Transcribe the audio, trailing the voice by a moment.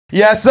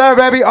Yes, sir,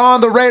 baby.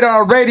 On the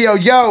Radar Radio.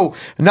 Yo,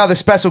 another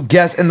special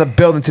guest in the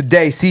building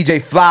today.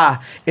 CJ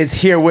Fly is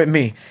here with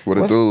me. What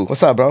it do?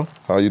 What's up, bro?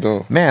 How you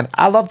doing? Man,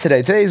 I love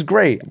today. Today's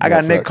great. I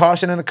got Nick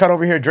Caution in the cut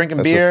over here drinking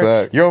That's a beer.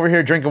 fact. You're over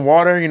here drinking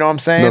water. You know what I'm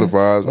saying? You know the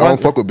vibes. I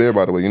don't fuck with beer,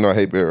 by the way. You know I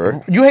hate beer,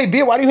 right? You hate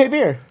beer? Why do you hate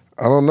beer?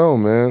 I don't know,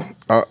 man.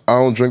 I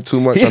don't drink too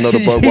much. I know the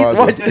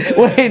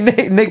Budweiser.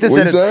 Wait, Nick just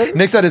What said you it.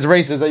 Nick said it's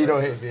racist that you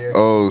don't hate beer.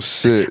 Oh,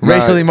 shit.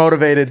 Racially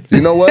motivated. You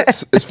know what?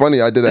 It's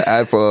funny. I did an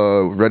ad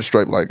for Red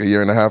Stripe like a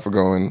year and a half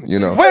ago, and you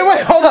know.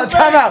 Wait, hold on.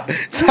 Time out.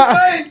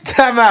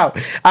 Time out.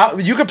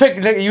 You can pick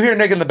Nick. You hear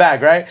Nick in the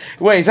bag, right?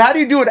 Wait, so how do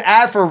you do an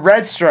ad for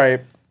Red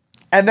Stripe,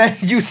 and then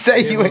you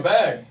say you the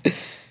bag?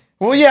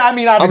 Well, yeah, I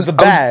mean, obviously the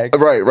bag.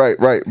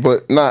 Right.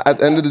 But nah, at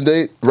the end of the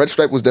day, Red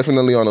Stripe was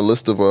definitely on a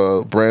list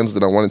of brands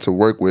that I wanted to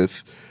work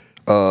with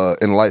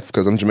in life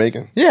because I'm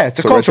Jamaican. Yeah, it's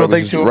a cultural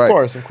thing too,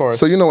 of course.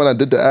 So, you know, when I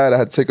did the ad, I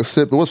had to take a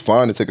sip. It was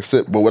fine to take a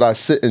sip, but would I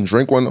sit and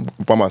drink one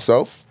by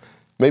myself?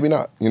 Maybe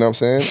not. You know what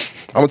I'm saying?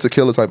 I'm a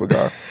tequila type of guy.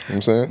 You know what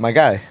I'm saying? My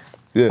guy.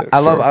 Yeah. I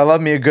love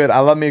me a good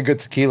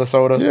tequila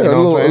soda. Yeah, you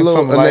know a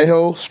little light.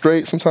 anejo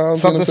straight sometimes.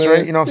 Something you know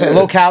straight, you know what I'm saying?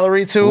 Low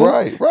calorie too.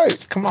 Right.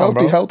 Come on,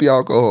 bro. Healthy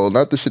alcohol,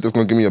 not the shit that's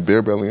gonna give me a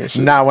beer belly and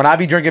shit. Nah, when I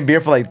be drinking beer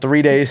for like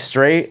 3 days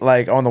straight,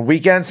 like on the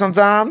weekends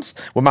sometimes,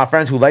 with my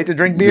friends who like to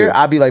drink beer,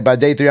 I'll be like, by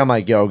day 3, I'm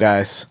like, yo,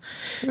 guys,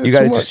 you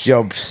gotta just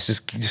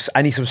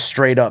I need some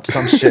straight up,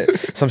 some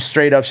shit. Some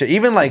straight up shit.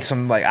 Even like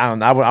some, like,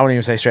 I wouldn't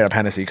even say straight up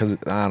Hennessy, because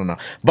I don't know.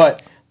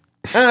 But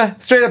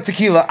straight up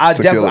tequila, I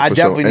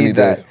definitely need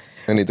that.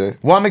 Any day.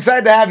 Well, I'm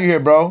excited to have you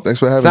here, bro. Thanks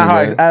for having me,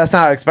 man. That's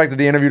not how I expected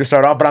the interview to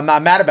start off, but I'm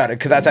not mad about it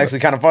because that's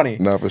actually kind of funny.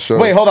 Nah, for sure.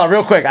 Wait, hold on,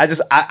 real quick. I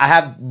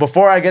have,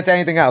 before I get to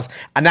anything else,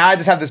 now I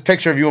just have this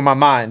picture of you in my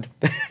mind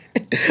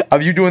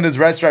of you doing this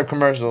Red Stripe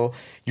commercial,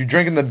 you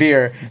drinking the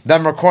beer,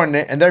 them recording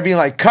it, and they're being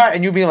like, cut,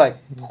 and you being like,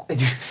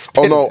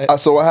 oh no.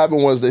 So what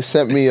happened was they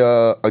sent me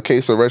a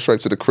case of Red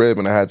Stripe to the crib,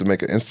 and I had to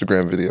make an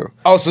Instagram video.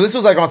 Oh, so this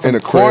was like on some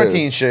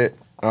quarantine shit.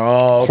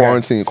 Oh,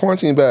 okay.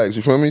 Quarantine bags.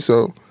 You feel me?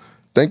 So.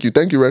 Thank you,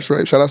 Red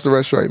Stripe. Shout out to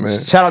Red Stripe,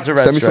 man. Shout out to Red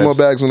Stripe. Send me some more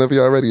bags whenever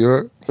y'all ready, you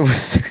heard? you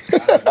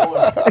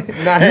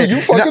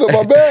fucking up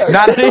my bag.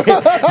 Not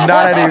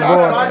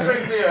anymore. I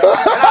drink beer. And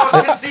I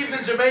was conceived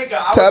in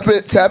Jamaica. Tap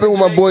it with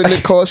my boy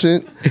Nick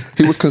Caution.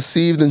 He was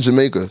conceived in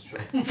Jamaica.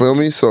 Feel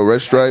me? So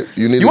Red Stripe,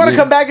 you need. You want to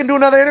come back and do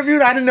another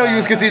interview? I didn't know you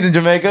was conceived in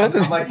Jamaica.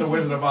 I'm like the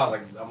Wizard of Oz.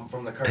 Like I'm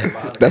from the curtain.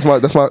 That's my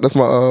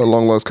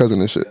long lost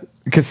cousin and shit.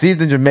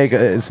 Conceived in Jamaica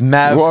is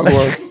mad.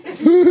 That's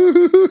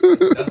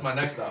my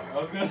next album. I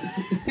was gonna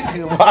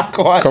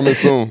coming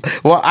soon.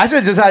 Well, I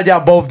should just had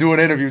y'all both do an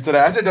interview today.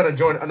 I should have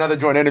done another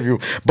joint interview.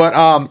 But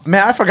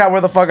man, I forgot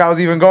where the fuck I was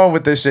even going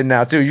with this shit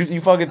now too.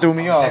 You fucking threw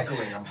me off.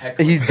 I'm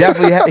heckling. He's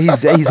definitely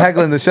he's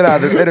heckling the shit out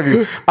of this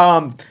interview.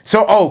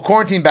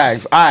 Quarantine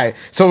bags. All right.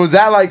 So was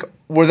that like,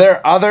 were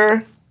there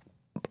other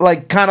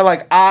like kind of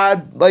like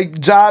odd like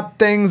job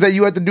things that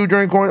you had to do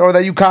during quarantine, or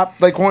that you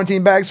copped like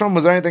quarantine bags from?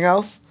 Was there anything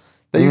else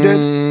that you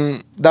did?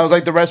 That was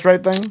like the Red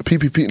Stripe thing?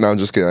 PPP. No, I'm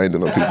just kidding. I ain't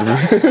doing no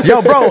PPP.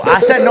 Yo, bro, I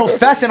said no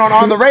fessing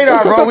on the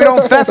radar, bro. We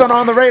don't fess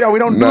on the radar. We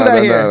don't do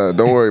that here. Nah.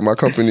 Don't worry. My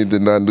company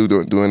did not do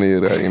any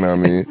of that. You know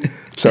what I mean?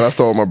 Shout out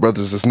to all my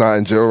brothers that's not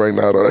in jail right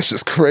now, though. That's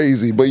just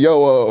crazy. But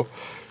yo,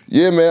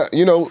 yeah, man.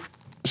 You know,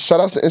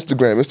 shout outs to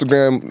Instagram.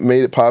 Instagram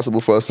made it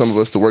possible for some of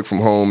us to work from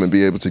home and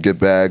be able to get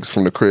bags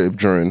from the crib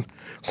during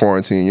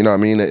quarantine. You know what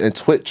I mean? And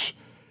Twitch.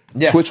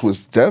 Yeah. Twitch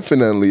was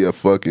definitely a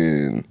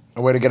fucking...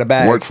 a way to get a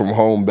bag. Work from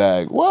home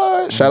bag.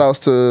 What? Shout outs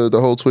to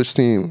the whole Twitch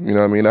team. You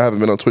know what I mean? I haven't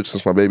been on Twitch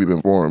since my baby been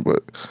born,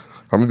 but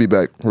I'm going to be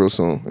back real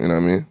soon. You know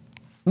what I mean?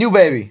 New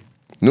baby.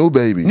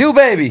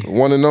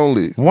 One and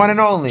only.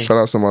 Shout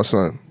out to my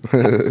son.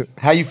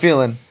 How you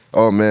feeling?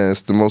 Oh, man.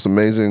 It's the most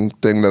amazing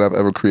thing that I've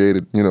ever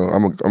created. You know,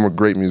 I'm a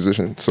great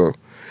musician, so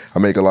I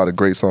make a lot of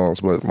great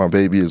songs, but my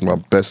baby is my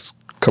best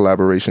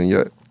collaboration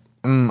yet.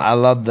 I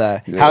love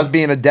that. Yeah. How's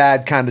being a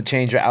dad kind of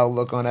change your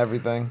outlook on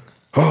everything?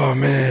 Oh,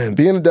 man.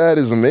 Being a dad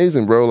is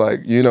amazing, bro. Like,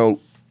 you know,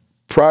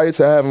 prior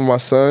to having my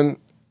son,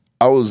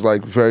 I was,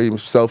 like, very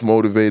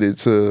self-motivated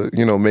to,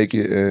 you know, make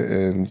it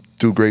and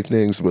do great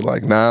things. But,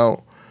 like,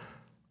 now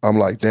I'm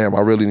like, damn, I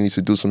really need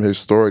to do some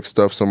historic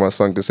stuff so my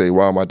son can say,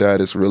 wow, my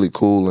dad is really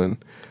cool and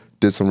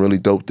did some really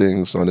dope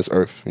things on this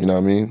earth, you know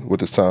what I mean, with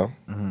his time.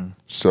 Mm-hmm.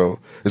 So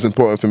it's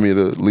important for me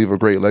to leave a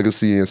great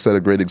legacy and set a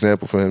great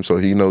example for him so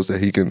he knows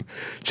that he can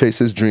chase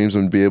his dreams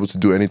and be able to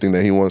do anything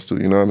that he wants to,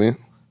 you know what I mean?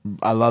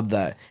 I love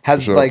that.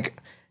 Has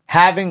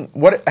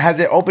has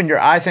it opened your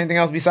eyes to anything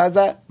else besides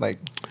that? Like,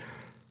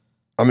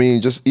 I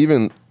mean, just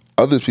even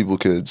other people's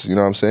kids, you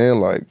know what I'm saying?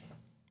 Like,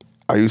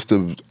 I used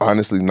to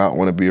honestly not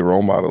want to be a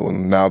role model,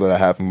 and now that I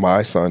have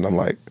my son, I'm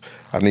like,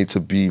 I need to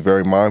be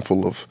very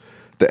mindful of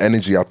the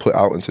energy I put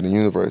out into the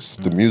universe,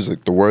 the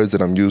music, the words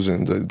that I'm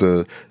using,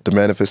 the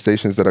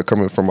manifestations that are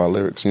coming from my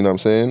lyrics, you know what I'm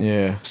saying?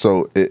 Yeah.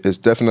 So it's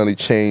definitely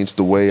changed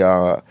the way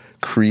I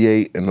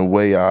create and the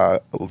way I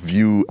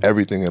view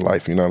everything in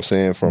life, you know what I'm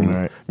saying?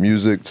 From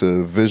music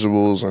to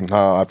visuals and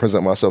how I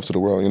present myself to the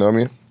world, you know what I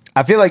mean?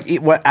 I feel like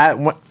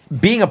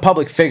being a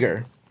public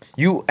figure,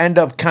 you end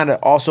up kind of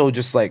also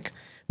just like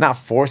not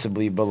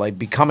forcibly, but like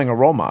becoming a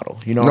role model.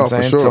 You know what I'm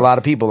saying? Sure. To a lot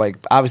of people. Like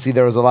obviously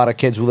there was a lot of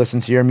kids who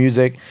listened to your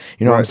music.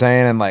 You know what I'm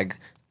saying? And like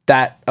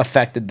that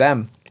affected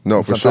them.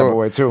 No, for sure. Type of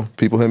way too.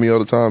 People hit me all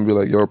the time and be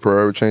like, yo,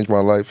 prayer changed my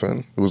life.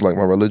 And it was like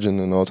my religion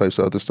and all types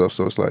of other stuff.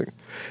 So it's like,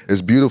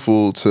 it's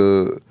beautiful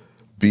to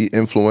be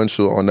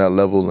influential on that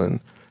level. And,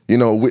 you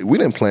know, we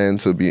didn't plan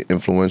to be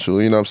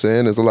influential. You know what I'm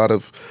saying? There's a lot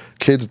of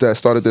kids that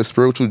started their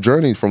spiritual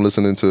journey from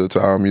listening to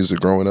our music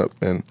growing up.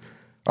 And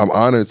I'm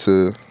honored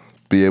to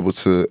be able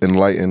to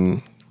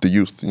enlighten the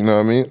youth. You know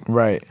what I mean?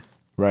 Right.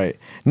 Right.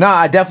 No,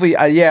 I definitely,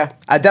 I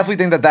definitely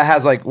think that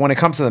has like when it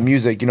comes to the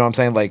music, you know what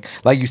I'm saying?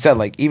 Like you said,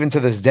 like even to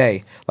this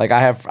day, like I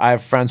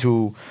have friends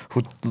who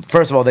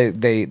first of all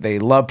they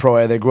love Pro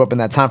Air. They grew up in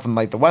that time from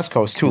like the West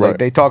Coast too. Like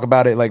they talk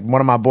about it. Like one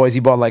of my boys, he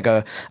bought like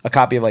a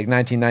copy of like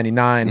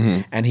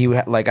 1999, and he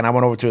like, and I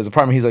went over to his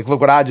apartment. He's like,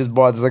 look what I just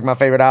bought. It's like my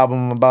favorite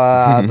album.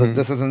 Blah,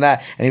 this and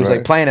that. And he was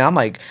like playing it. I'm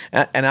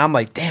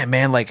like, damn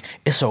man, like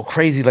it's so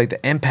crazy, like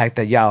the impact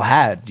that y'all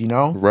had. You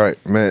know? Right,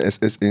 man.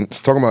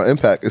 It's talking about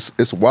impact.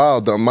 It's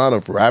wild. The amount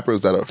of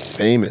rappers that are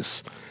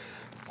famous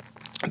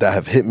that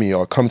have hit me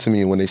or come to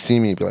me when they see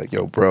me be like,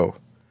 yo, bro,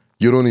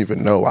 you don't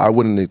even know. I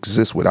wouldn't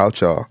exist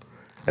without y'all.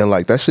 And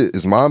like that shit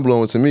is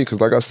mind-blowing to me because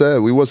like I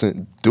said, we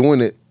wasn't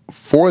doing it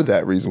for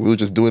that reason. We were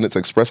just doing it to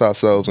express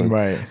ourselves and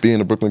being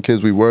the Brooklyn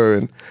kids we were.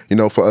 And, you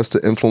know, for us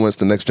to influence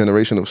the next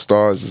generation of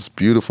stars is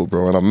beautiful,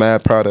 bro. And I'm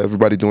mad proud of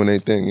everybody doing their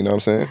thing. You know what I'm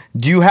saying?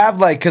 Do you have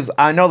like, because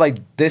I know like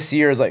this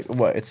year is like,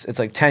 what, it's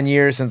like 10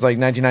 years since like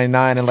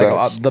 1999 and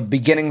like the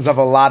beginnings of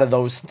a lot of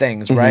those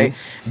things, right?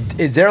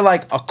 Is there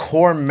like a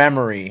core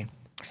memory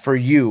for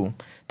you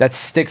that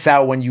sticks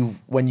out when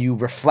you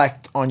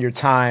reflect on your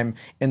time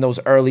in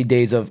those early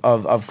days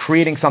of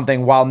creating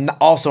something while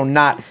also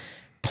not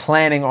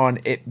planning on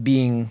it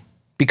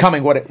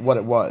becoming what it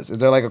was? Is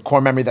there like a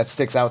core memory that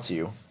sticks out to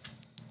you?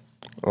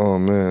 Oh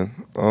man,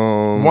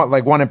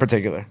 one in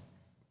particular.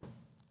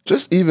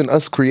 Just even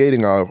us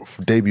creating our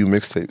debut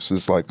mixtapes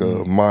is like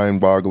a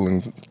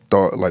mind-boggling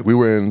thought. Like we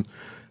were in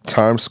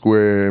Times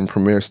Square in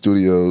Premiere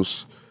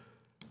Studios.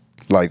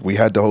 Like we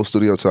had the whole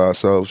studio to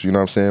ourselves. You know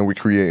what I'm saying? We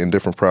creating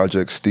different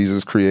projects. Steez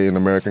is creating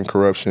American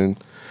Corruption.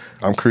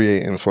 I'm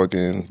creating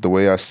fucking The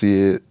Way I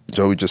See It.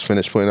 Joey just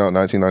finished putting out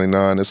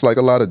 1999. It's like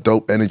a lot of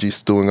dope energy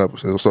stewing up.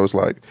 So it's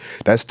like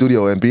that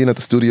studio and being at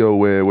the studio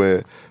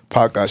where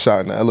Pac got shot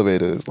in the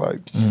elevator is like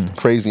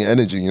crazy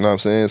energy. You know what I'm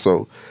saying?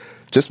 So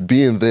just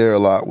being there a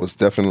lot was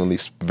definitely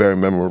very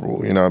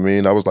memorable. You know what I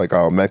mean? That was like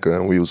our mecca,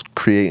 and we was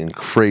creating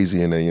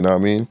crazy in there. You know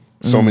what I mean?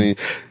 So many.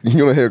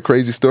 You want to hear a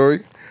crazy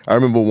story? I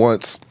remember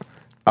once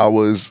I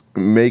was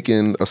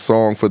making a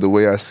song for The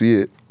Way I See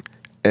It,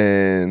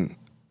 and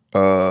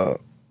I'm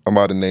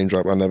about to name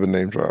drop. I never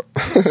name drop.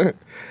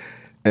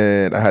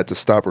 And I had to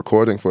stop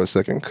recording for a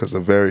second because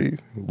a very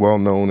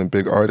well-known and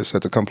big artist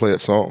had to come play a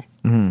song.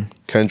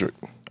 Kendrick.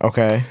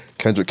 Okay.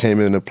 Kendrick came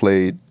in and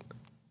played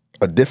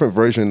a different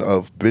version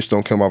of Bitch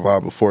Don't Kill My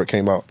Vibe before it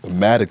came out.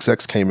 Mad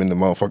Execs came in the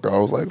motherfucker. I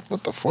was like,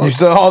 what the fuck? You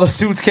saw all the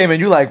suits came in.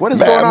 You like, what is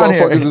going on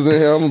here? Mad motherfuckers is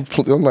in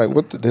here. I'm like,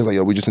 what? They're like,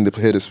 yo, we just need to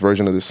hear this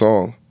version of the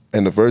song.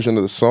 And the version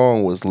of the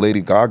song was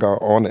Lady Gaga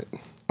on it.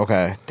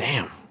 Okay.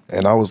 Damn.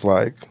 And I was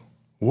like,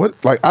 what?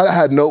 Like, I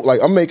had no, like,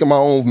 I'm making my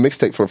own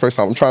mixtape for the first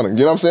time. I'm trying to, you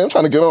know what I'm saying? I'm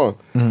trying to get on.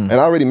 And I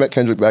already met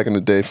Kendrick back in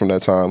the day from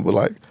that time, but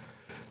like,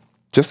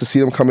 just to see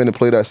them come in and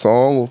play that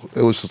song,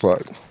 it was just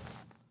like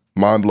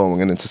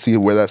mind-blowing. And then to see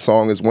where that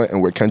song is went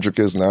and where Kendrick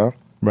is now,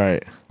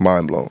 right?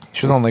 Mind-blowing.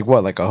 She was on like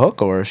what, like a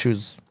hook, or she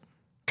was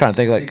trying to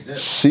think like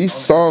she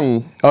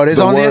sung. Oh, it is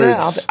on the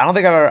internet. I don't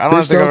think I've ever. I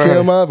don't think I've ever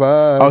heard. My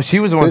vibe. Oh, she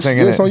was the one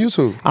singing it. It's on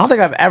YouTube. I don't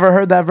think I've ever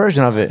heard that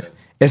version of it.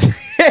 It's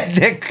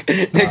Nick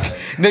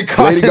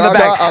Kosh Lady in the Gaga,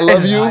 back. I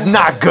love you.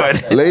 Not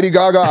good. Lady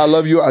Gaga, I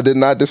love you. I did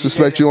not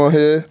disrespect you on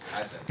here.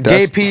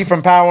 JP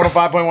from Power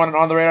 105.1 and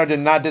On the Radar did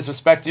not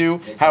disrespect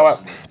you.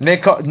 However,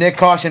 Nick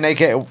Caution,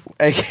 aka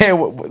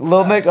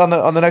Lil Nick on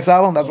the next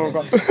album. That's what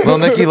we're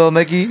calling Lil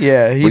Nicky.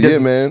 Yeah,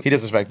 man, he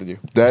disrespected you.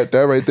 That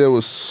right there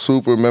was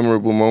super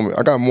memorable moment.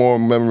 I got more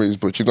memories,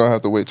 but you're gonna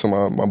have to wait till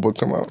my book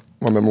come out.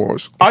 My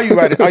memoirs. Are you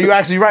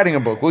actually writing a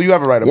book? Will you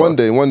ever write a book? One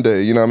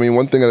day. You know what I mean?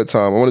 One thing at a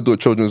time. I want to do a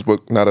children's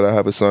book now that I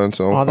have a son,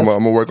 so I'm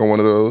gonna work on one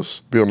of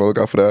those. Be on the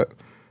lookout for that.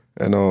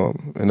 And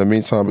in the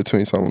meantime,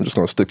 between time, I'm just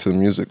gonna stick to the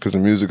music because the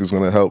music is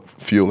gonna help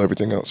fuel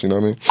everything else. You know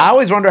what I mean? I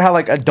always wonder how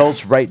like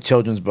adults write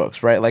children's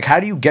books, right? Like,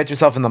 how do you get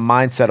yourself in the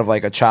mindset of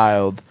like a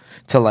child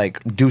to like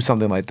do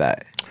something like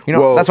that? You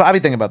know, that's what I be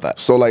thinking about that.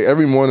 So like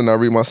every morning, I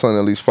read my son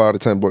at least 5 to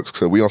 10 books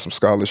because we on some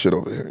scholar shit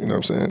over here. You know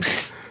what I'm saying?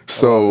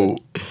 So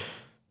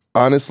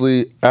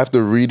honestly,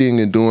 after reading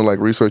and doing like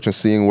research and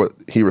seeing what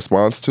he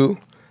responds to,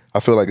 I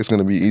feel like it's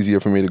going to be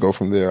easier for me to go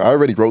from there. I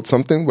already wrote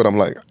something, but I'm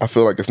like, I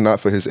feel like it's not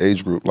for his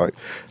age group. Like,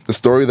 the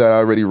story that I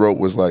already wrote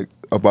was like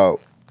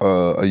about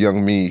a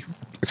young me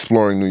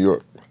exploring New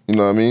York. You You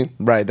know what I mean?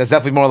 Right. That's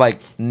definitely more like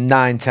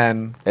 9,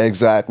 10.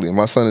 Exactly.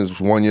 My son is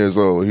 1 year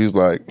old. He's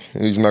like,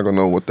 he's not gonna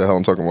know what the hell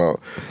I'm talking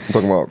about. I'm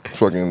talking about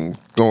fucking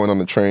going on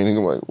the train. He's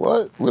like,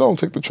 what? We don't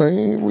take the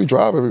train. We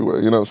drive everywhere.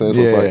 You know what I'm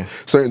saying? So it's like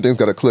certain things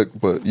gotta click.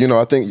 But you know,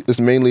 I think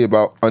it's mainly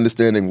about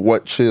understanding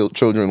what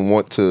children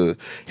want to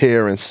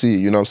hear and see.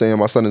 You know what I'm saying?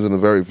 My son is in a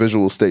very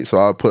visual state, so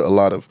I put a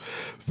lot of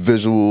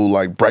visual,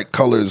 like bright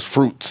colors,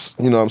 fruits.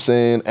 You know what I'm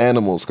saying?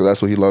 Animals, because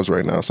that's what he loves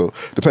right now. So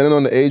depending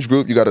on the age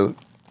group, you gotta,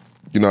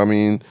 you know what I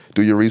mean,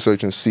 do your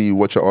research and see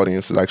what your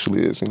audience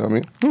actually is. You know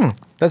what I mean?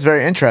 That's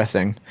very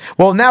interesting.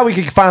 Well, now we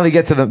can finally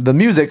get to the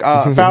music.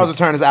 Pharaoh's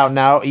Return is out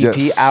now.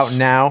 EP out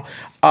now.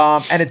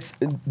 And it's.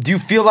 Do you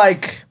feel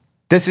like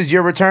this is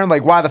your return?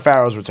 Like, why the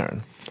Pharaoh's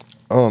Return?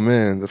 Oh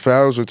man, the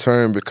Pharaoh's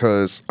Return,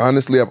 because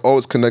honestly, I've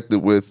always connected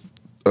with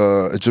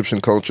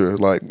Egyptian culture.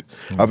 Like,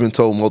 I've been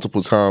told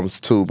multiple times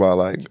too by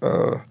like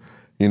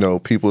you know,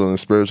 people in the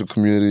spiritual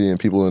community and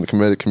people in the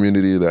comedic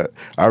community that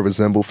I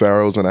resemble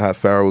pharaohs, and I have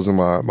pharaohs in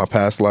my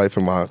past life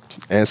and my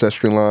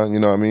ancestry line, you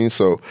know what I mean?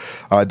 So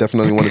I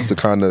definitely wanted to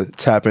kind of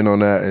tap in on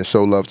that and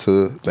show love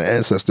to the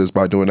ancestors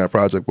by doing that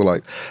project. But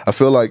like, I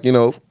feel like, you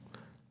know,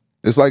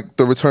 it's like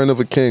the return of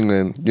a king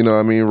and, you know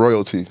what I mean,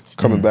 royalty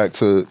coming back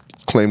to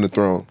claim the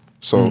throne.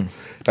 So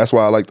that's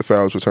why I like the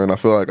Pharaoh's Return. I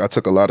feel like I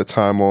took a lot of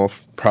time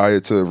off prior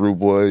to Rude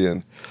Boy,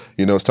 and,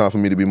 you know, it's time for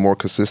me to be more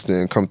consistent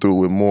and come through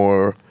with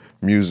more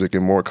music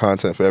and more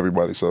content for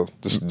everybody. So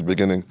this is the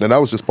beginning. And that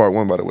was just part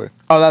 1, by the way.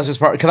 Oh, that was just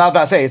part, because I was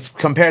about to say, it's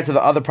compared to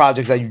the other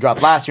projects that you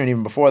dropped last year and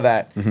even before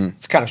that,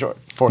 it's kind of short.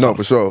 No,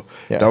 for sure.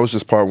 Yeah. That was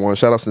just part 1.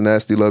 Shout out to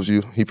Nasty Loves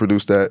You. He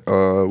produced that.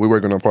 We're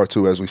working on part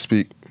 2 as we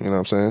speak. You know what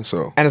I'm saying?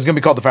 So. And it's gonna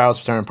be called the Pharaoh's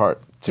Return Part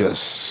 2.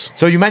 Yes.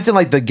 So you mentioned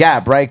like the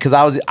gap, right? Because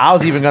I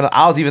was even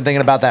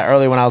thinking about that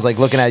earlier when I was like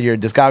looking at your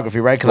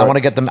discography, right? Because I want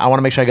to get them. I want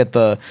to make sure I get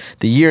the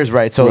years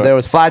right. So there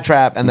was Fly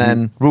Trap and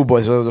then Rude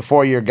Boy. So there was a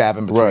 4-year gap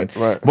in between.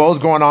 Right. What was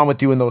going on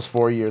with you in those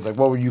 4 years? Like,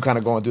 what were you kind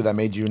of going through that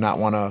made you not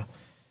want to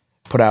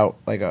put out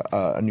like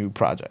a new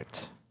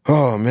project?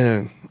 Oh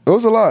man, it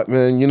was a lot,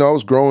 man. You know, I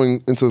was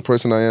growing into the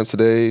person I am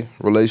today.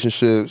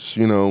 Relationships,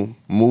 you know,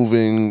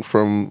 moving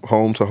from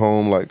home to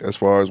home. Like as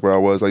far as where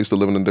I used to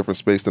live in a different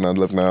space than I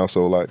live now.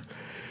 So like,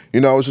 you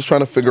know, I was just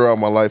trying to figure out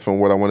my life and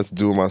what I wanted to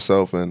do with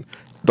myself. And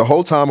the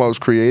whole time I was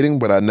creating,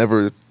 but I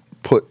never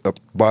put a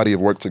body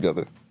of work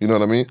together. You know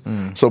what I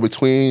mean? So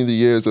between the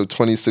years of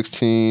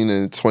 2016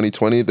 and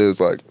 2020, there's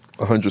like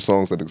 100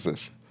 songs that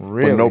exist.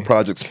 Really? But no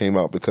projects came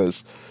out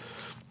because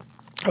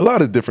a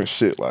lot of different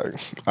shit. Like,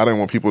 I didn't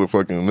want people to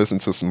fucking listen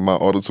to some of my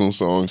auto-tune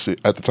song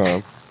shit at the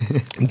time.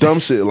 Dumb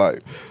shit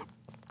like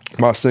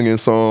my singing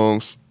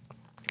songs,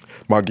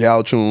 my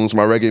gal tunes,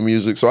 my reggae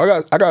music. So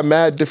I got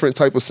mad different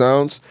type of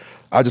sounds.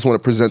 I just want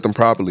to present them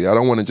properly. I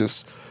don't want to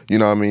just, you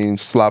know what I mean,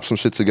 slap some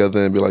shit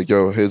together and be like,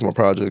 yo, here's my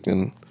project,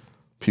 and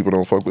people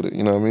don't fuck with it.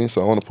 You know what I mean?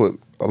 So I want to put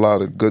a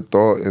lot of good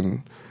thought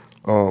and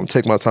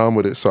take my time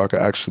with it so I can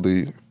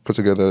actually put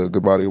together a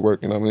good body of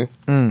work. You know what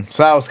I mean?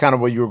 So that was kind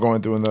of what you were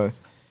going through in the...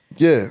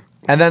 Yeah.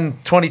 And then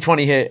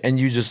 2020 hit and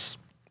you just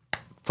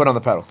put on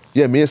the pedal.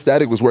 Yeah, me and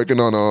Static was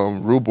working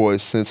on Rude Boy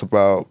since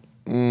about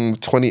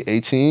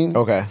 2018.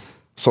 Okay.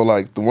 So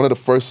like one of the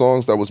first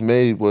songs that was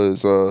made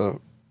was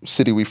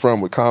City We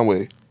From with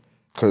Conway,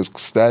 because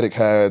Static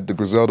had the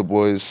Griselda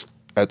Boys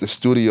at the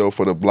studio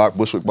for the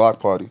Bushwick Block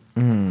Party.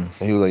 And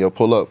he was like, yo,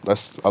 pull up.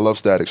 I love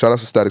Static. Shout out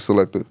to Static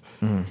Selector.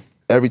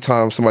 Every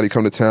time somebody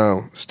come to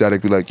town,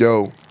 Static be like,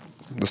 yo,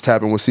 let's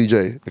tap in with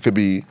CJ. It could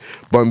be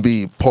Bun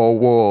B, Paul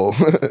Wall.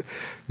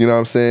 You know what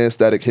I'm saying?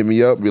 Static hit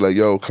me up, be like,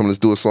 yo, come let's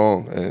do a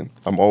song. And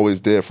I'm always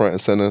there front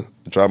and center,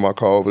 drive my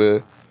car over there,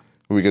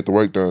 and we get the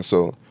work done.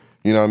 So,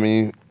 you know what I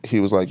mean? He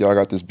was like, yo, I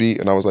got this beat.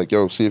 And I was like,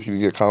 yo, see if you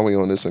can get Conway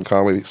on this. And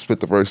Conway spit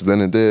the verse then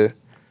and there.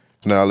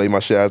 And I laid my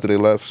shit after they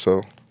left.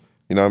 So,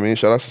 you know what I mean?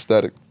 Shout out to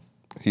Static.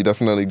 He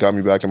definitely got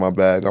me back in my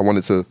bag. I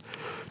wanted to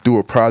do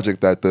a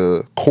project that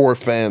the core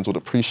fans would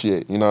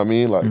appreciate. You know what I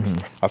mean? Like,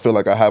 I feel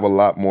like I have a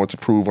lot more to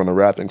prove on the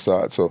rapping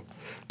side. So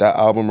that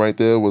album right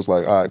there was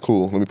like, all right,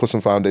 cool. Let me put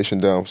some foundation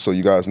down so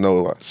you guys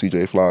know like,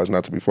 CJ Fly is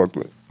not to be fucked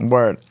with.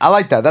 Word. I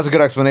like that. That's a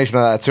good explanation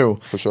of that too.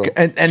 For sure.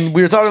 And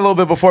we were talking a little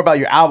bit before about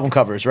your album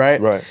covers, right?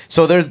 Right.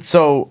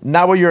 So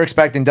Not What You're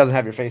Expecting doesn't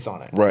have your face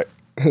on it. Right.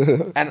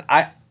 And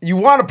you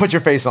want to put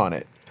your face on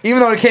it, even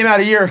though it came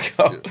out a year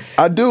ago.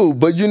 I do,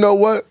 but you know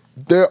what?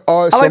 There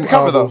are some like the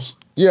cover albums.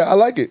 Yeah, I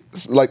like it.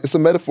 It's a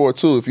metaphor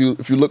too. If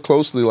you look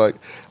closely, like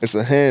it's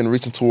a hand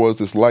reaching towards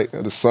this light,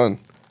 the sun.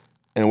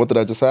 And what did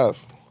I just have?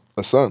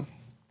 A sun.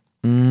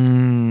 You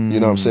know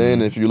what I'm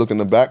saying? If you look in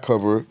the back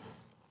cover,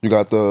 you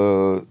got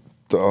the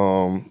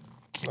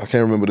I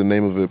can't remember the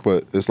name of it,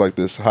 but it's like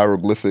this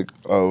hieroglyphic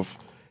of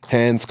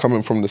hands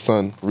coming from the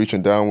sun,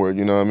 reaching downward.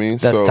 You know what I mean?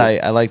 That's tight.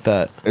 I like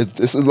that.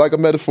 It's like a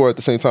metaphor at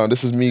the same time.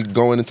 This is me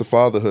going into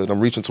fatherhood.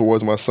 I'm reaching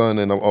towards my son,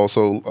 and I'm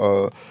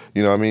also,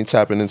 you know what I mean,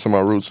 tapping into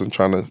my roots and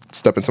trying to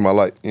step into my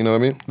light. You know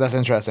what I mean? That's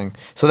interesting.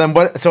 So then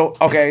what? So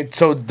okay.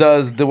 So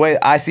does the way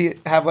I see it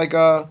have like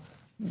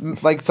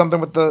something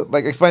with the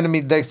explain to me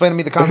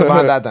the concept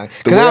behind that thing?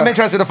 Because now I'm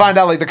interested to find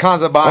out like the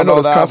concept behind all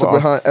that. There's concept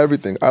behind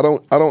everything. I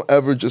don't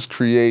ever just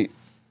create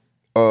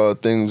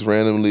things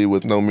randomly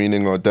with no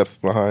meaning or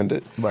depth behind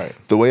it. Right.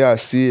 The way I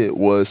see it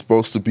was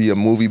supposed to be a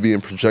movie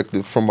being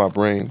projected from my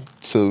brain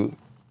to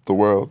the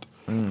world.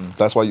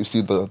 That's why you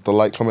see the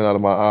light coming out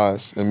of my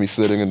eyes and me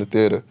sitting in the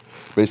theater.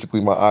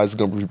 Basically, my eyes are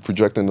going to be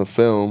projecting the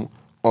film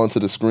onto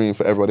the screen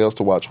for everybody else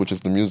to watch, which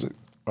is the music.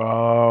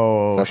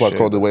 Oh, that's why it's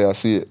called The Way I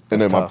See It. And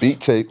then my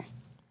beat tape,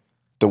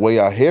 the way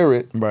I hear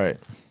it, right?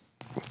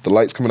 The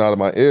light's coming out of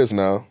my ears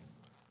now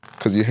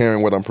because you're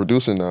hearing what I'm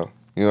producing now.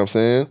 You know what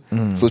I'm saying?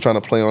 Still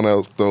trying to play on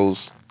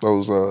those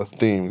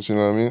themes. You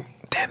know what I mean?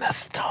 Damn,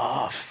 that's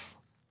tough.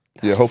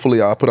 Yeah,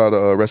 hopefully I'll put out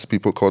a recipe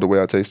book called The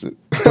Way I Taste It.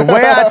 The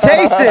Way I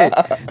Taste It.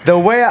 The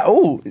way I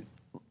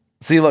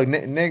see, look,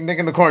 Nick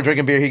in the corner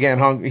drinking beer. He getting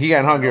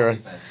hungrier.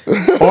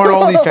 Or an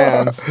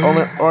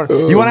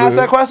OnlyFans. You want to ask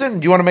that question?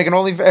 Do you want to make an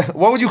OnlyFans?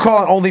 What would you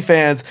call an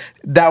OnlyFans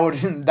that would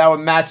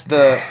match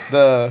the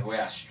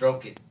way I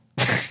stroke it?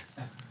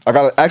 I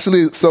gotta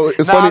actually. So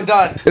it's funny. I'm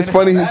done. It's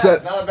funny he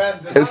said.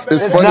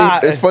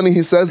 It's funny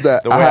he says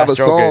that. I have a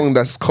song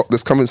that's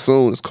coming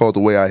soon. It's called The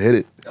Way I Hit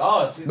It.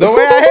 Oh, see, the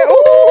way I hit.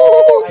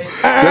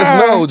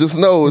 Just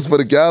know, it's for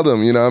the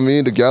gallum. You know what I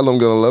mean? The gallum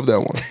gonna love that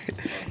one.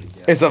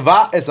 It's a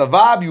vibe. It's a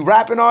vibe. You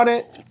rapping on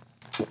it?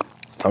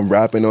 I'm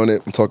rapping on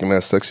it. I'm talking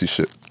that sexy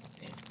shit.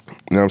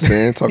 You know what I'm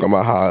saying? Talking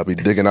about how I be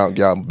digging out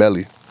y'all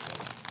belly.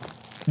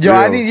 Yo,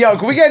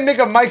 can we get Nick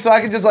a mic so I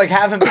can just like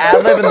have him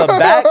ad-lib in the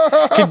back?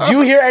 Could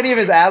you hear any of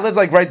his ad-libs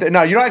like right there?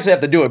 No, you don't actually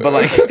have to do it, but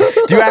like,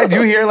 do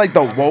you hear like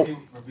the whoa?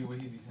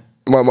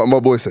 My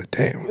boy said,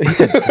 damn. He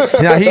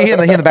in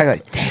the back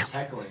like, damn.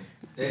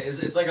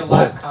 It's like a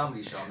live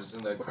comedy show. I'm just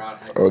in the crowd.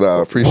 Oh, no,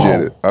 I appreciate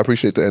it. I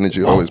appreciate the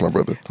energy always, my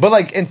brother. But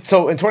like,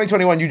 so in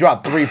 2021, you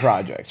dropped 3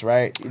 projects,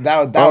 right?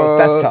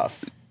 That's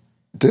tough.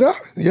 Did I?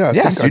 Yeah.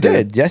 Yes, you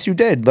did. Yes, you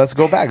did. Let's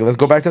go back. Let's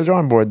go back to the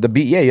drawing board. The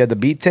beat, you had the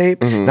beat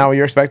tape. Now what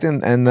you're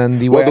expecting, and then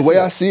the way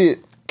I see it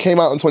came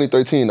out in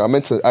 2013. I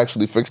meant to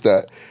actually fix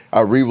that.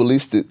 I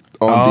re-released it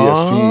on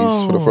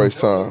DSPs for the first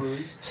time.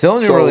 Still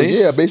in your release?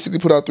 Yeah, I basically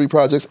put out 3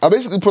 projects. I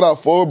basically put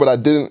out 4, but I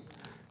didn't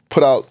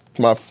put out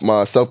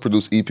my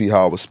self-produced EP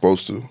how I was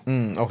supposed to.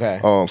 Okay.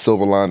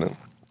 Silver Lining.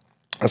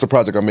 That's a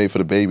project I made for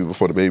the baby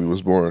before the baby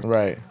was born.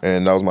 Right.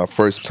 And that was my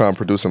first time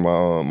producing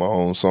my my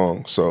own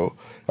song. So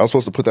I was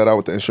supposed to put that out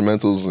with the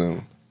instrumentals,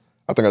 and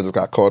I think I just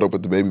got caught up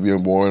with the baby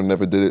being born and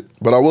never did it.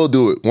 But I will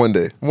do it one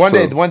day. One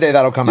day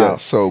that'll come out.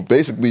 So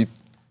basically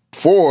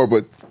 4,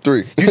 but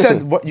 3. You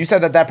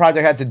said that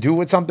project had to do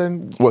with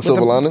something. What,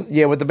 Silver Lining?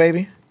 Yeah, with the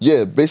baby.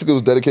 Yeah, basically it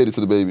was dedicated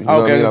to the baby. You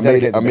know what I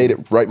mean? I made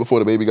it right before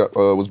the baby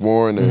was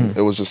born, and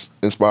it was just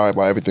inspired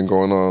by everything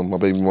going on. My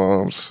baby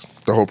mom's,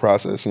 the whole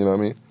process. You know what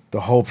I mean? The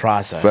whole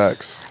process.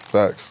 Facts.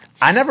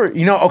 I never,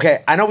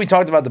 okay, I know we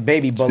talked about the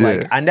baby, but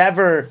like I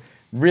never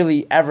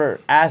really ever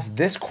asked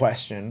this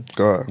question.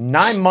 Go ahead.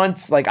 9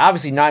 months, like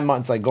obviously 9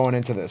 months, like going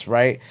into this,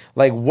 right?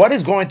 Like what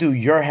is going through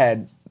your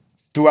head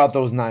throughout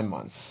those 9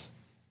 months?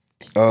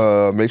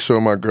 Make sure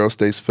my girl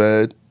stays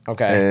fed.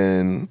 Okay.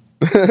 And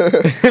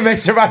make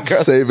sure my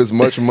girl save as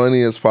much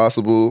money as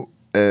possible,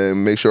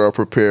 and make sure I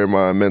prepare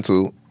my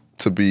mental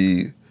to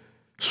be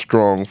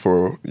strong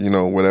for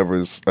whatever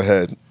is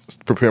ahead.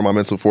 Prepare my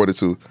mental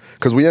fortitude,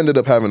 because we ended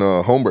up having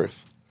a home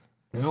birth.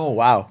 Oh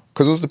wow!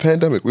 Because it was the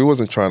pandemic. We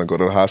wasn't trying to go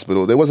to the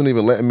hospital. They wasn't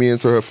even letting me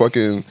into her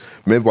fucking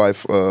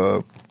midwife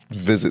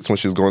visits when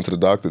she was going to the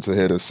doctor to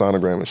hear the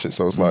sonogram and shit.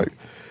 So it's like,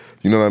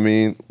 you know what I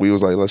mean? We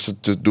was like, let's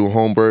just do a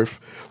home birth.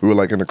 We were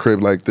like in a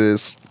crib like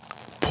this,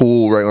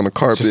 pool right on the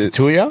carpet. Just the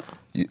 2 of y'all?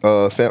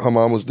 Her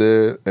mom was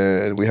there,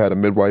 and we had a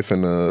midwife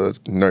and a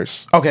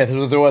nurse. Okay,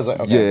 so there was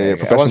like, okay.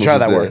 I wasn't sure how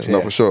that worked.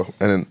 No, for sure.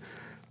 And then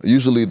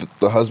usually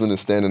the husband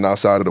is standing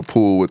outside of the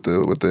pool with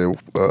their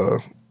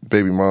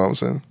baby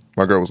moms, and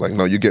my girl was like,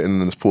 "No, you're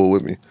getting in this pool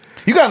with me."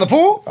 You got in the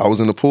pool? I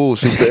was in the pool.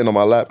 She was sitting on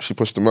my lap. She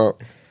pushed him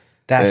out.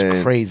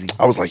 That's crazy.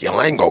 I was like, "Yo,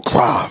 I ain't gonna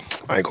cry.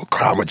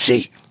 I'm a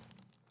G."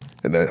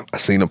 And then I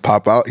seen him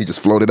pop out. He just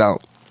floated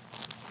out.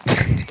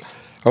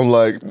 I'm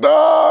like,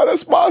 nah,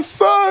 that's my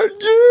son.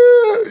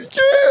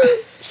 Yeah.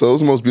 So it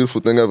was the most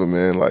beautiful thing ever,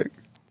 man. Like,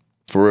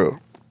 for real.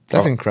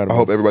 That's incredible. I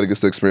hope everybody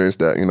gets to experience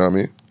that. You know what I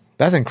mean?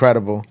 That's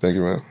incredible. Thank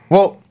you, man.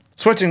 Well,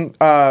 switching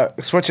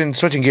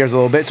gears a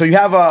little bit. So you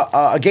have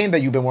a game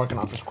that you've been working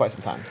on for quite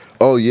some time.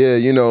 Oh yeah,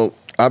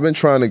 I've been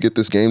trying to get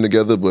this game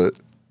together, but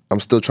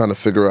I'm still trying to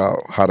figure out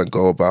how to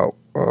go about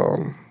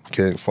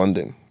getting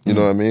funding. You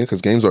know what I mean?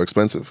 Because games are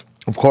expensive.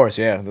 Of course,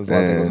 yeah. There's a lot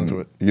that goes into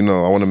it.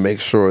 I want to make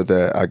sure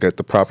that I get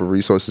the proper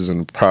resources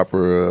and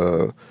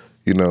proper,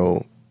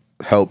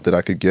 help that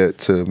I could get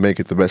to make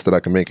it the best that I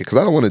can make it. Because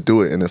I don't want to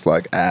do it and it's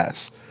like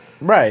ass.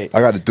 Right. I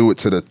got to do it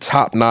to the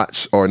top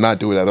notch or not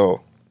do it at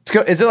all.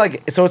 Is it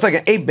like, so it's like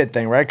an 8-bit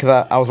thing, right?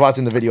 Because I was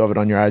watching the video of it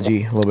on your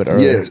IG a little bit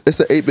earlier. Yeah,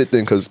 it's an 8-bit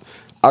thing because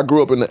I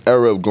grew up in the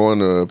era of going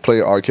to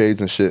play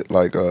arcades and shit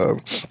like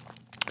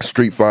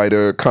Street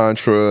Fighter,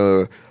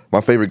 Contra. My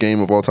favorite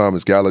game of all time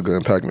is Galaga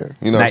and Pac-Man.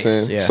 You know what I'm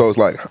saying? Yeah. So it's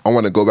like, I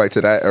want to go back to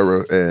that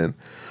era and,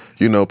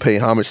 pay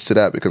homage to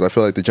that, because I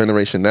feel like the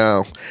generation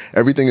now,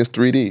 everything is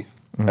 3D.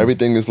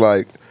 Everything is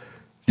like,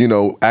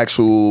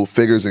 actual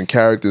figures and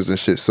characters and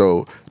shit.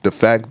 So the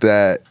fact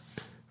that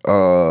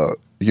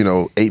you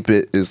know,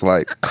 8-bit is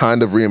like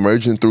kind of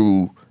reemerging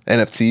through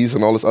NFTs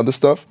and all this other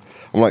stuff.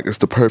 I'm like, it's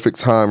the perfect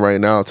time right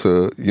now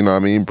to, you know what I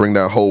mean, bring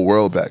that whole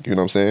world back. You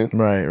know what I'm saying?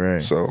 Right,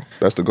 right. So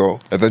that's the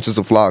goal. Adventures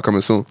of Fly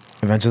coming soon.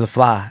 Adventures of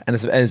Fly. And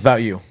it's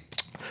about you.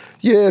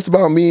 Yeah, it's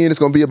about me, and it's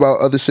gonna be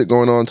about other shit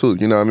going on too.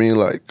 You know what I mean?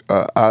 Like,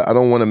 I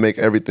don't want to make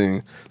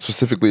everything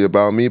specifically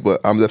about me, but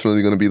I'm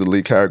definitely gonna be the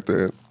lead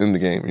character in the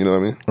game. You know what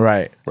I mean?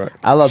 Right. Right.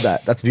 I love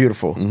that. That's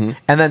beautiful.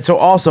 And then so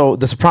also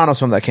the Sopranos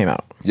film that came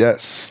out.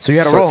 Yes. So you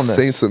had a role in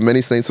this.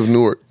 Many Saints of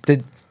Newark.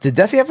 Did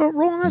Desi have a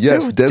role in that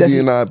Yes, too? Desi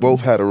and I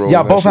both had a role.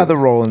 Yeah, in that both had shit. the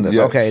role in this.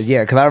 Yes. Okay,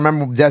 yeah, because I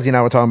remember Desi and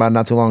I were talking about it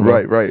not too long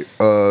ago. Right.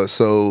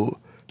 So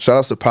shout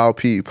outs to Pal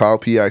P. Pal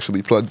P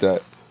actually plugged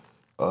that.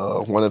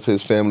 One of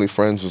his family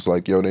friends was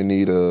like, "Yo, they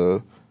need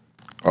a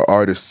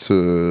artist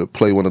to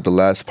play one of the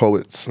last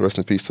poets. Rest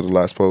in peace to the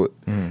last poet.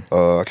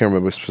 I can't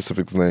remember his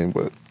specific name,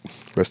 but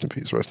rest in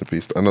peace, rest in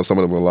peace. I know some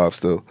of them are alive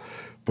still.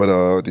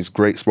 But these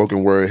great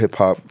spoken word hip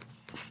hop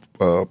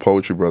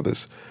poetry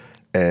brothers.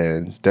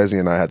 And Desi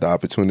and I had the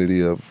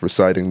opportunity of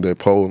reciting their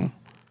poem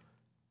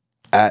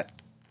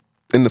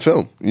in the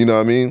film. You know what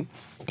I mean?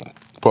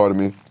 Pardon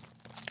me.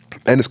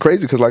 And it's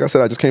crazy because, like I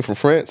said, I just came from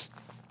France.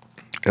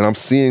 And I'm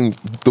seeing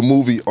the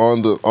movie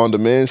on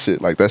demand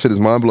shit. Like, that shit is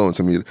mind blowing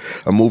to me.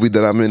 A movie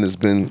that I'm in has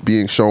been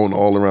being shown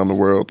all around the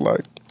world.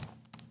 Like,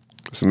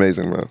 it's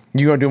amazing, man.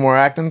 You gonna do more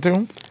acting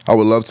too? I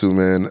would love to,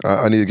 man.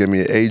 I need to get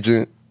me an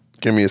agent,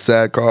 get me a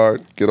SAG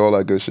card, get all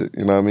that good shit.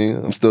 You know what I mean?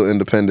 I'm still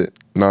independent,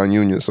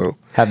 non-union, so.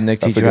 Have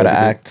Nick teach you how to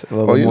act a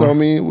little bit more? You know what I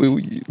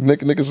mean?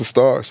 Nick is a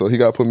star, so he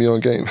got to put me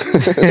on game.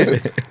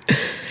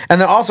 And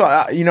then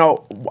also, you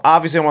know,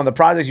 obviously on one of the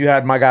projects you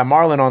had my guy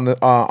Marlon on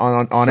the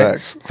on it,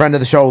 friend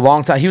of the show,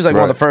 long time. He was like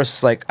one of the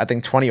first, like, I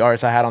think 20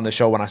 artists I had on the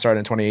show when I started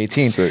in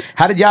 2018. Sick.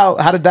 How did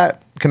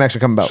that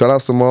connection come about? Shout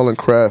out to Marlon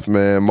Craft,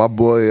 man. My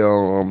boy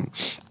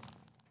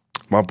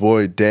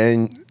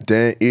Dan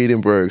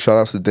Edenberg. Shout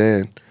out to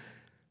Dan.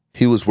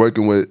 He was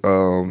working with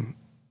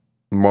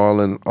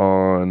Marlon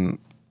on,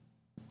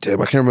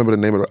 damn, I can't remember the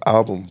name of the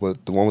album,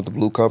 but the one with the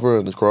blue cover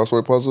and the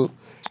crossword puzzle.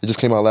 It just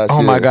came out last year.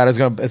 Oh my God, it's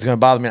gonna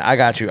bother me. I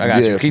got you.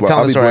 Keep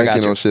telling the story. I'll be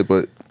blanking on shit,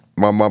 but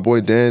my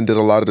boy Dan did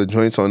a lot of the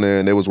joints on there,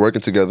 and they was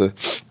working together.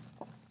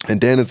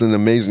 And Dan is an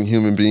amazing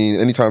human being.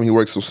 Anytime he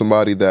works with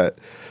somebody that,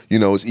 you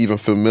know, is even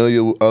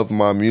familiar of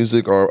my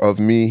music or of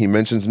me, he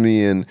mentions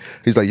me, and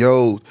he's like,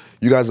 "Yo,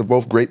 you guys are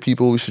both great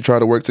people. We should try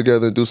to work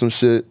together and do some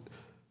shit."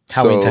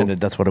 How we intended.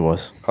 That's what it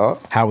was. Huh?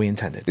 How we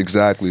intended.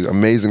 Exactly.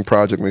 Amazing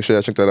project. Make sure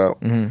I check that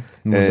out. And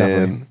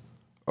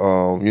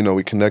you know,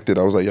 we connected.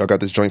 I was like, "Yo, I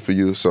got this joint for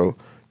you." So,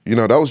 you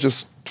know, that was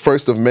just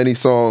first of many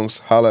songs.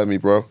 Holla at me,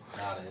 bro.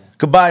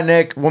 Goodbye,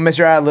 Nick. We'll miss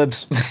your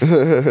ad-libs.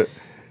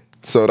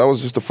 So that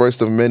was just the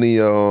first of many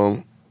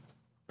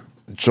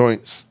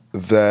joints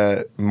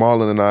that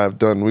Marlon and I have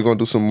done. We're going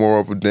to do some more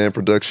of a Dan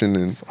production.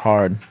 And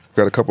hard.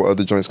 Got a couple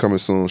other joints coming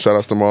soon. Shout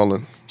outs to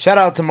Marlon. Shout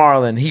out to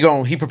Marlon.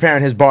 He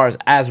preparing his bars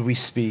as we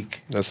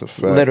speak. That's a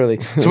fact. Literally.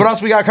 So what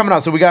else we got coming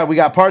up? So we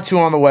got part 2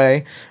 on the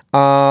way.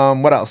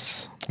 What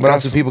else? What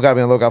else do people got to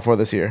be on the lookout for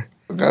this year?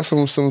 We got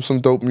some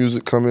dope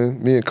music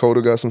coming. Me and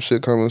Coda got some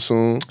shit coming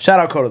soon. Shout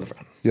out Coda the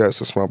friend. Yes,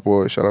 that's my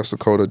boy. Shout out to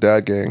Coda,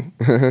 Dad Gang.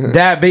 Big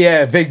Dad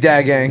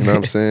Gang. You know what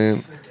I'm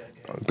saying?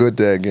 Good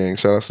Dad Gang.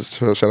 Shout out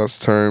to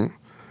Term.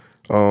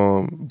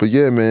 But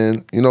yeah,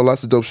 man, you know,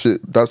 lots of dope shit.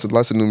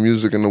 Lots of new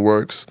music in the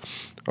works.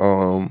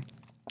 What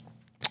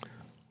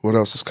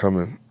else is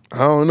coming? I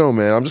don't know,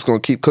 man. I'm just gonna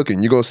keep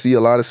cooking. You're gonna see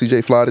a lot of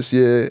CJ Fly this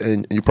year,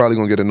 and you're probably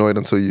gonna get annoyed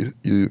until you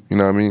know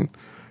what I mean,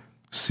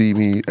 see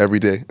me every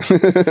day.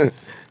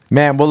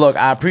 Man, well, look,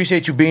 I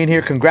appreciate you being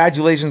here.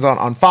 Congratulations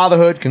on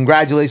fatherhood.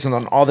 Congratulations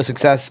on all the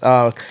success.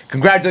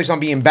 Congratulations on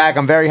being back.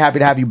 I'm very happy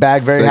to have you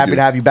back. Very happy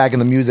to have you back in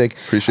the music.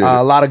 Appreciate it.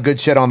 A lot of good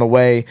shit on the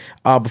way.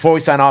 Before we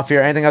sign off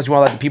here, anything else you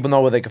want to let the people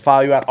know where they can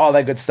follow you at? All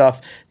that good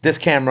stuff. This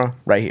camera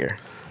right here.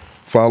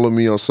 Follow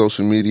me on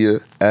social media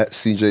at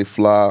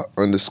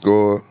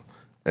CJFly_,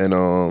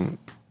 and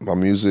my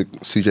music,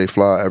 CJ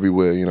Fly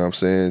everywhere. You know what I'm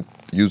saying?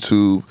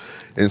 YouTube,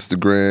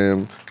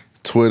 Instagram,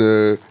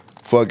 Twitter,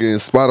 fucking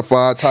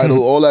Spotify,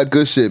 Tidal, all that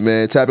good shit,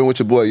 man. Tap in with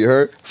your boy, you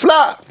heard?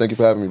 Fly! Thank you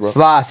for having me, bro.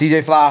 Fly,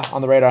 CJ Fly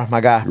on the radar,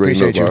 my guy.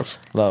 Appreciate you.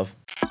 Love.